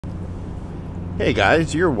Hey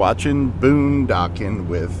guys, you're watching Boondocking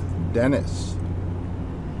with Dennis.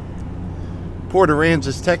 Port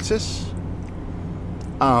Aransas, Texas.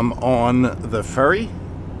 I'm on the ferry.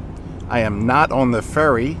 I am not on the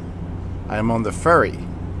ferry. I am on the ferry.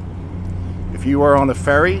 If you are on a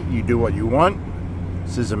ferry, you do what you want.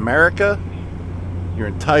 This is America. You're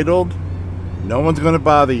entitled. No one's going to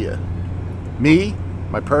bother you. Me,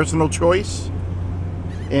 my personal choice,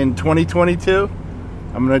 in 2022,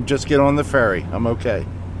 I'm going to just get on the ferry. I'm okay.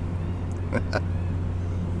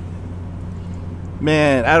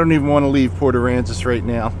 Man, I don't even want to leave Port Aransas right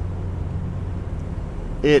now.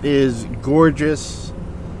 It is gorgeous.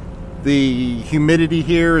 The humidity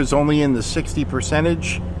here is only in the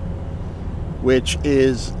 60%, which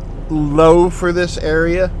is low for this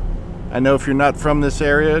area. I know if you're not from this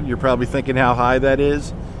area, you're probably thinking how high that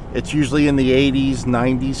is. It's usually in the 80s,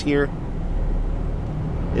 90s here.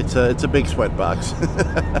 It's a big sweat box.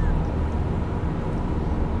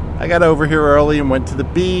 I got over here early and went to the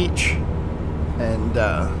beach and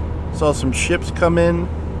saw some ships come in.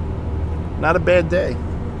 Not a bad day.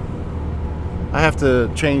 I have to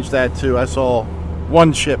change that too. I saw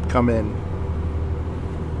one ship come in.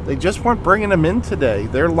 They just weren't bringing them in today.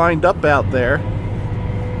 They're lined up out there,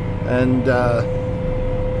 and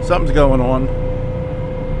something's going on.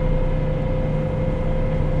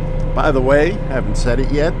 By the way, I haven't said it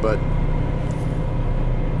yet, but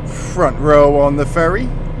front row on the ferry.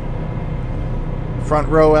 Front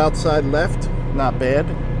row outside left, not bad.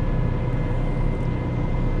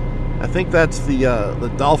 I think that's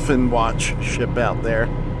the Dolphin Watch ship out there.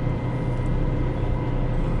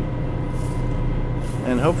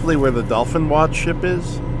 And hopefully where the Dolphin Watch ship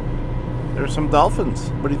is, there's some dolphins.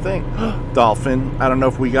 What do you think? Dolphin. I don't know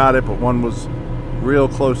if we got it, but one was real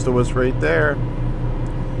close to us right there.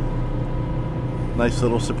 Nice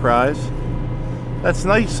little surprise. That's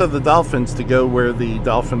nice of the dolphins to go where the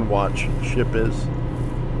Dolphin Watch ship is.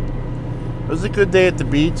 It was a good day at the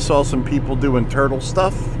beach. Saw some people doing turtle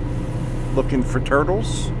stuff, looking for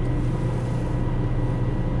turtles.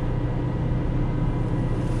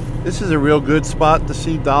 This is a real good spot to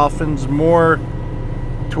see dolphins, more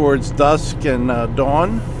towards dusk and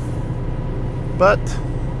dawn. But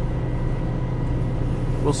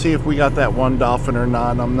we'll see if we got that one dolphin or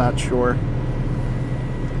not. I'm not sure.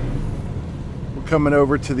 Coming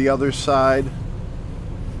over to the other side,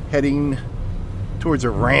 heading towards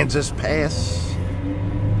Aransas Pass.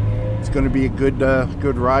 It's going to be a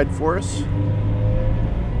good ride for us.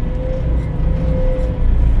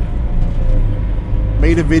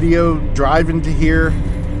 Made a video driving to here.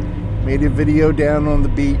 Made a video down on the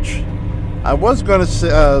beach. I was going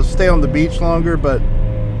to stay on the beach longer, but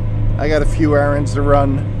I got a few errands to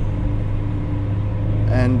run,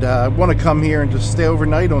 and I want to come here and just stay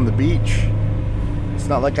overnight on the beach. It's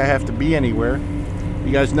not like I have to be anywhere.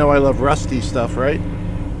 You guys know I love rusty stuff, right?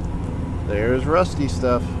 There's rusty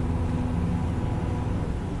stuff.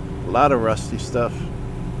 A lot of rusty stuff.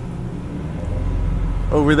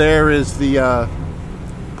 Over there is the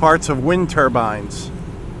parts of wind turbines.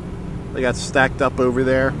 They got stacked up over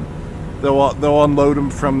there. They'll unload them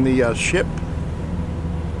from the ship.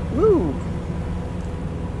 Woo!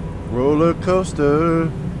 Roller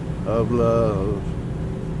coaster of love.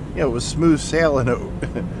 Yeah, it was smooth sailing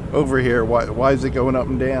over here. Why is it going up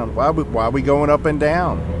and down? Why are we going up and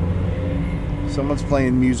down? Someone's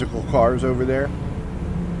playing musical cars over there.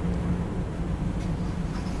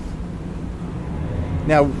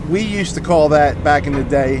 Now, we used to call that back in the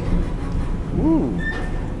day. Woo!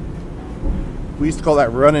 We used to call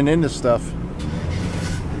that running into stuff.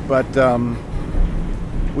 But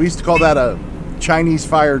we used to call that a Chinese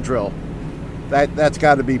fire drill. That's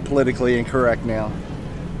got to be politically incorrect now.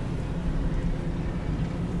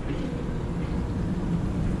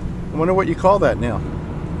 I wonder what you call that now.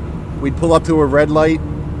 We'd pull up to a red light,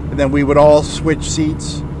 and then we would all switch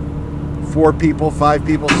seats. 4 people, 5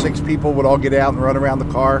 people, 6 people would all get out and run around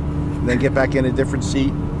the car, and then get back in a different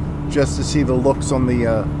seat, just to see the looks on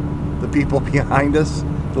the people behind us,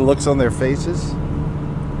 the looks on their faces.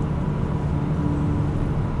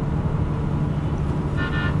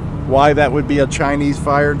 Why that would be a Chinese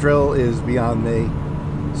fire drill is beyond me.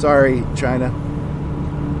 Sorry, China.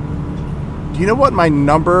 Do you know what my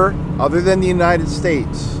number, other than the United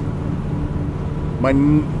States,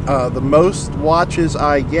 the most watches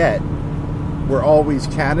I get were always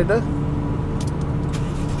Canada?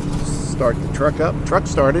 Start the truck up. Truck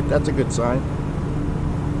started. That's a good sign.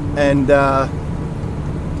 And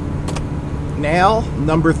now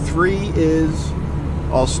number 3 is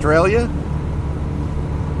Australia.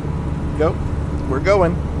 Go. We're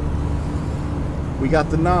going. We got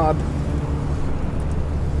the nod.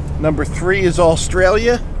 Number 3 is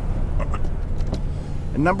Australia.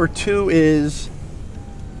 And number 2 is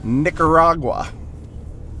Nicaragua.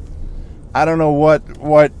 I don't know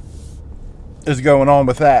what is going on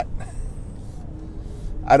with that.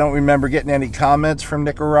 I don't remember getting any comments from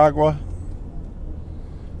Nicaragua.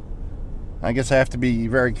 I guess I have to be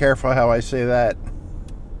very careful how I say that.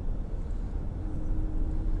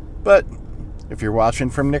 But if you're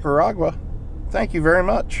watching from Nicaragua, thank you very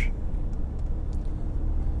much.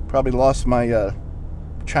 Probably lost my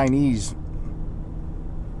Chinese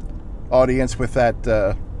audience with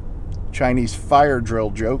that Chinese fire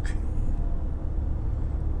drill joke.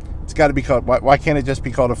 It's got to be called, why can't it just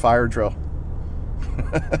be called a fire drill?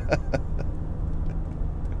 I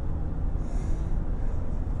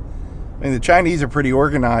mean, the Chinese are pretty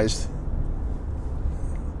organized.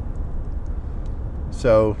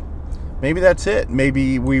 So maybe that's it.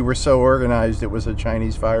 Maybe we were so organized it was a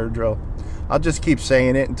Chinese fire drill. I'll just keep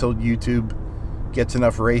saying it until YouTube gets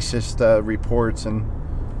enough racist reports and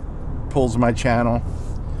pulls my channel.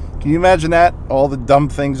 Can you imagine that? All the dumb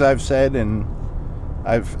things I've said, and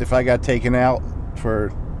if I got taken out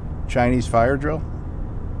for Chinese fire drill?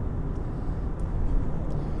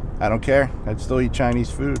 I don't care. I'd still eat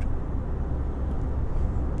Chinese food.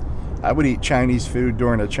 I would eat Chinese food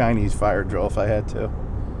during a Chinese fire drill if I had to.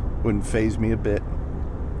 Wouldn't faze me a bit.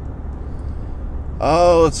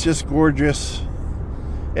 Oh, it's just gorgeous.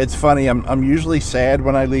 It's funny, I'm usually sad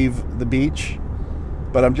when I leave the beach,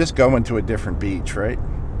 but I'm just going to a different beach, right?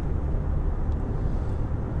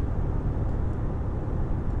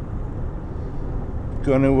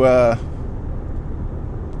 Going to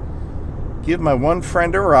give my one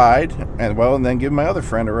friend a ride, and then give my other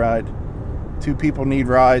friend a ride. 2 people need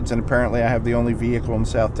rides, and apparently I have the only vehicle in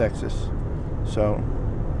South Texas. So,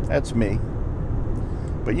 that's me.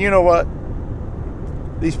 But you know what?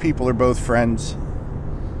 These people are both friends,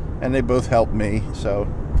 and they both helped me, so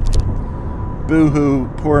boo-hoo,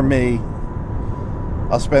 poor me.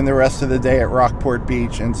 I'll spend the rest of the day at Rockport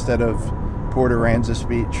Beach instead of Port Aransas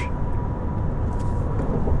Beach.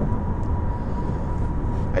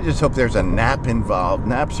 I just hope there's a nap involved.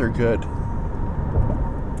 Naps are good.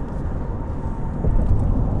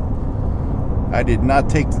 I did not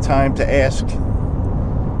take the time to ask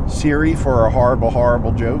Siri for a horrible,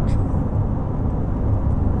 horrible joke.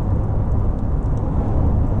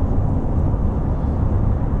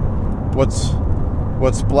 What's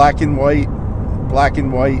black and white, and black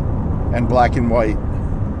and white?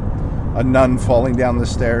 A nun falling down the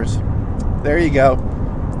stairs. There you go.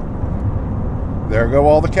 There go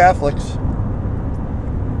all the Catholics.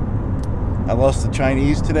 I lost the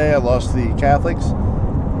Chinese today. I lost the Catholics.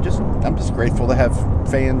 I'm just grateful to have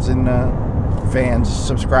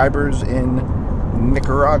subscribers in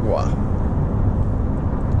Nicaragua.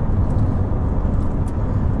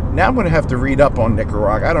 Now I'm going to have to read up on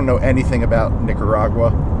Nicaragua. I don't know anything about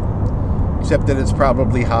Nicaragua, except that it's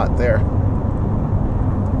probably hot there.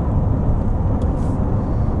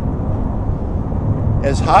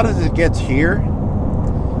 As hot as it gets here,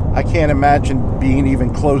 I can't imagine being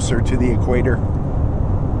even closer to the equator.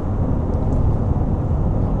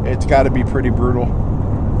 It's got to be pretty brutal.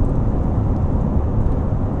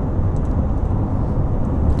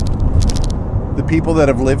 The people that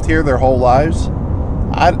have lived here their whole lives,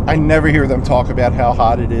 I never hear them talk about how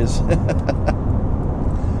hot it is.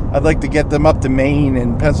 I'd like to get them up to Maine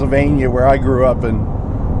and Pennsylvania, where I grew up,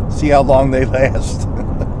 and see how long they last.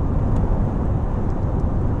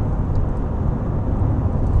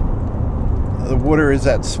 The water is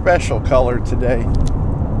that special color today.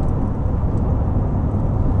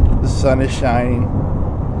 The sun is shining.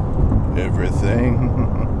 Everything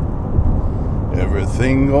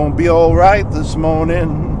gonna be alright this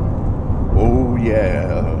morning. Oh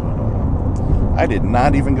yeah. I did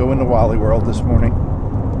not even go into Wally World this morning.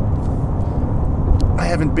 I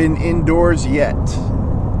haven't been indoors yet.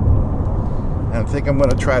 And I think I'm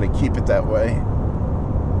gonna try to keep it that way.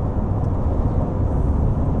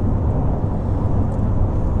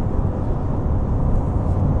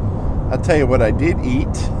 I'll tell you what I did eat.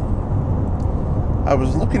 I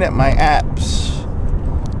was looking at my apps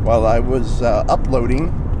while I was uploading,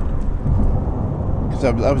 because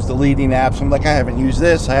I was deleting apps. I'm like, I haven't used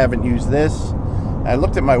this, I haven't used this. And I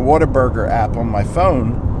looked at my Whataburger app on my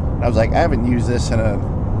phone, and I was like, I haven't used this in a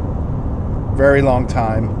very long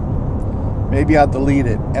time. Maybe I'll delete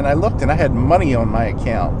it. And I looked, and I had money on my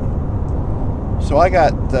account. So I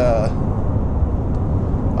got a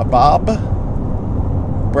Bob,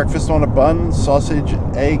 breakfast on a bun, sausage,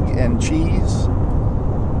 egg, and cheese,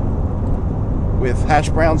 with hash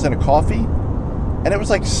browns and a coffee, and it was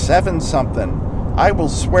like $7 something. I will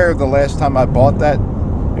swear the last time I bought that,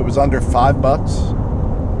 it It was under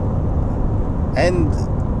 $5.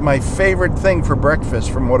 And my favorite thing for breakfast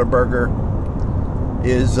from Whataburger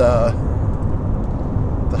is the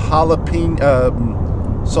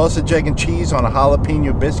jalapeno sausage, egg, and cheese on a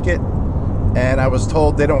jalapeno biscuit. And I was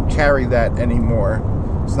told they don't carry that anymore.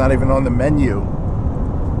 It's not even on the menu.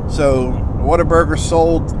 So Whataburger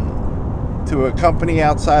sold to a company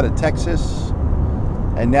outside of Texas,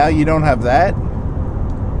 and now you don't have that.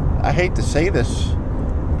 I hate to say this.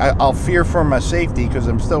 I'll fear for my safety because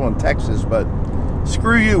I'm still in Texas, but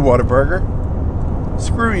screw you, Whataburger.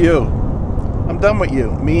 Screw you. I'm done with you.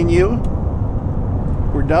 Me and you,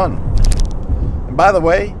 we're done. And by the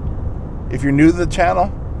way, if you're new to the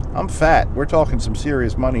channel, I'm fat. We're talking some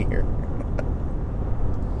serious money here.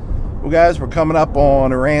 Well, guys, we're coming up on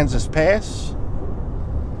Aransas Pass.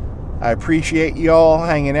 I appreciate y'all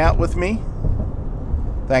hanging out with me.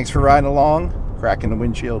 Thanks for riding along, cracking the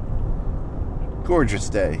windshield. Gorgeous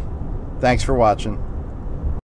day. Thanks for watching.